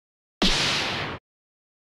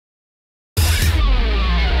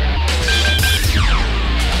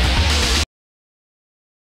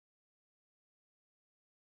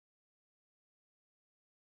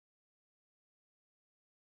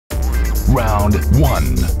Round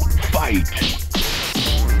 1. Fight!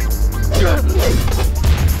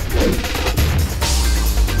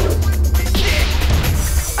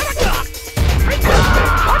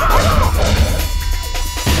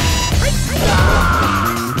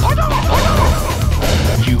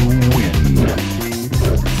 You win.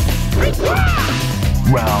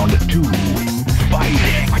 Round 2. Fight!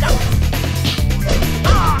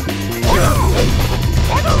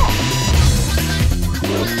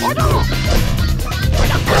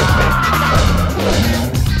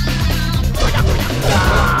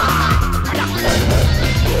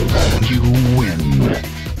 You win.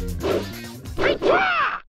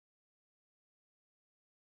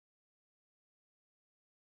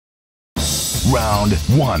 Round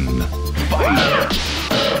 1. Fight!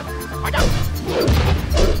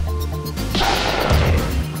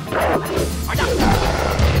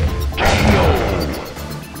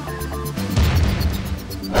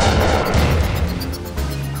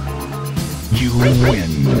 You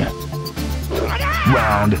win.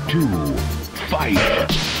 Round 2.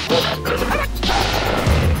 Fight!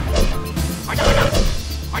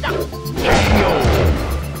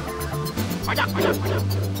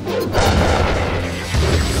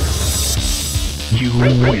 You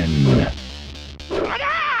win.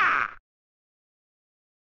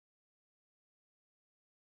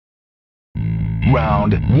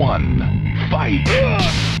 Round 1. Fight!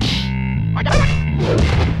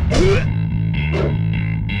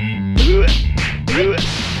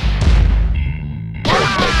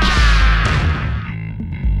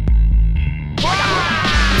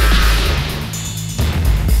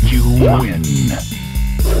 You win.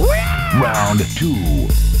 Round 2.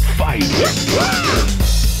 Fight!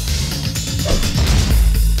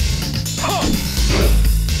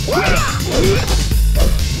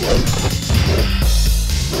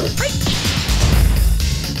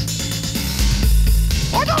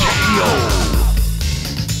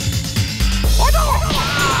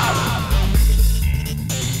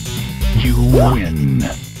 You win.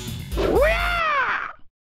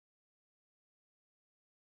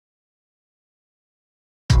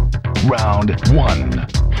 Round 1.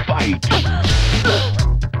 Fight!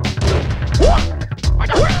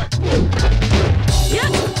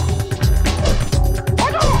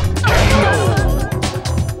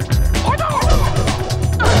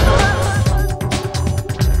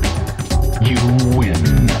 You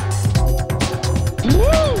win.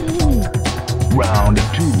 Round 2.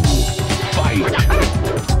 Fight!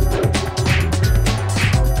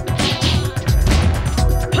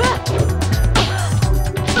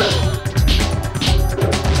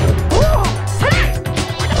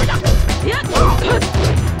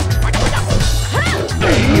 You win.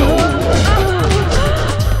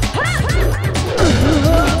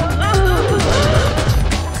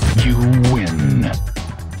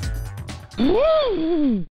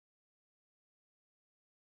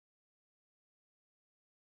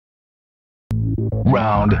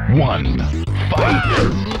 Round 1. Fight!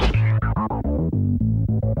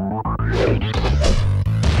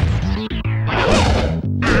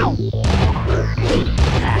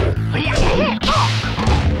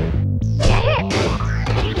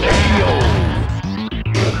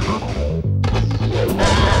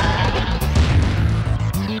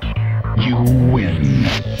 You win.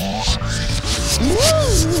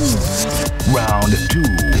 Round 2.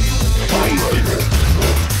 Fight!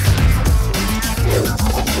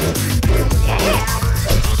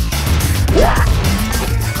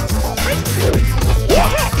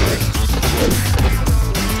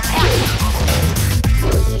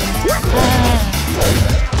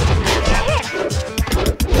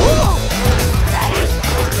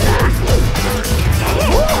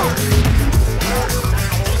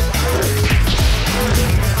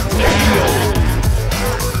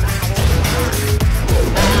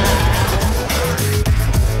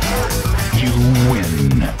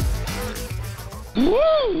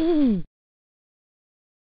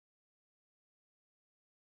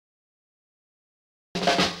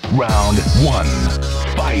 Round 1.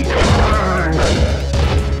 Fight!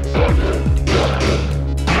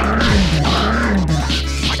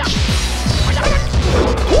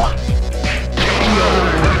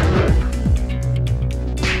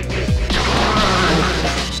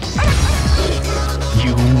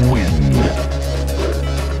 You win.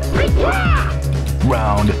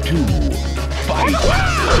 Round 2. Fight!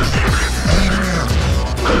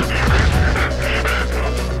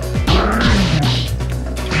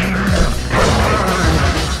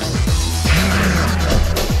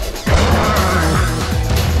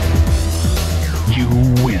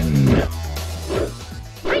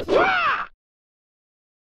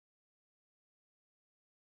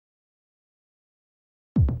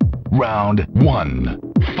 Round 1.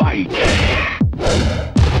 Fight!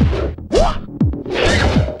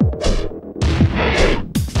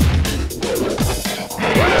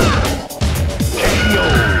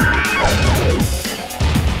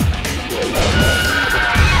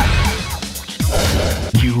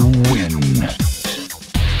 You win.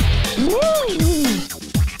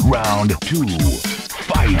 Round 2.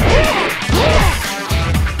 Fight!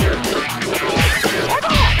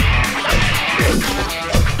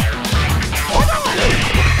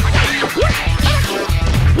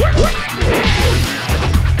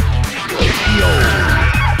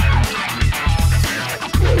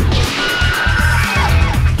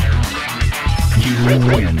 You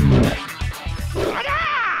win.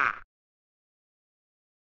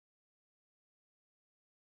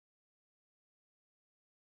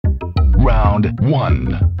 Round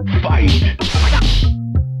 1. Fight!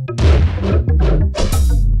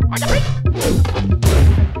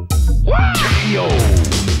 KO!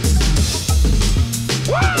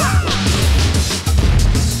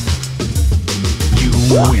 You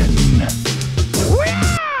win.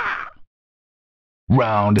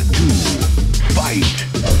 Round 2. Fight!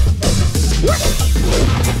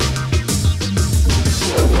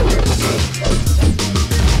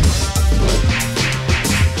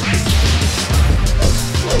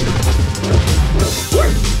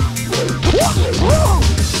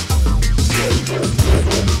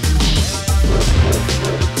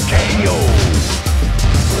 KO!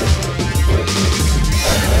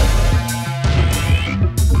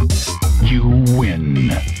 You win.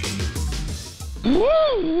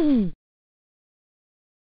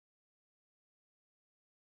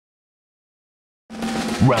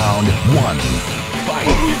 Round 1. Fight!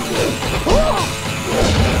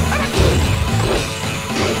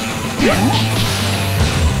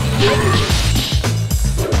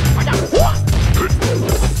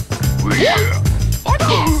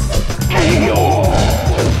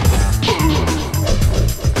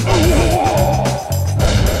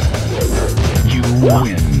 You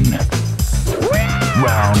win.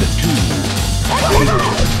 Round 2.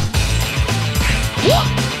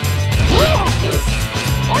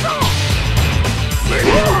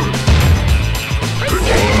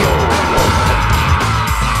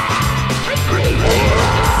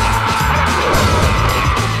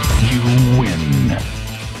 You win.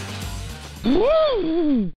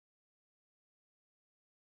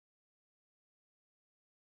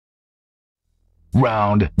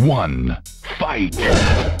 Round 1. Fight!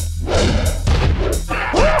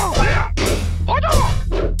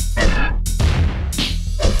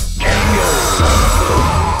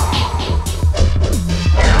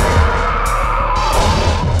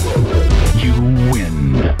 You win.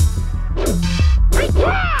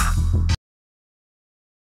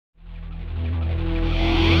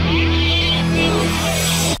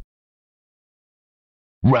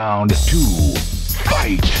 Round 2.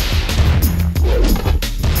 Fight!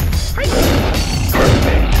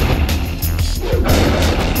 Perfect!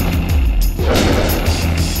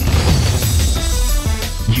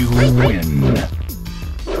 You win.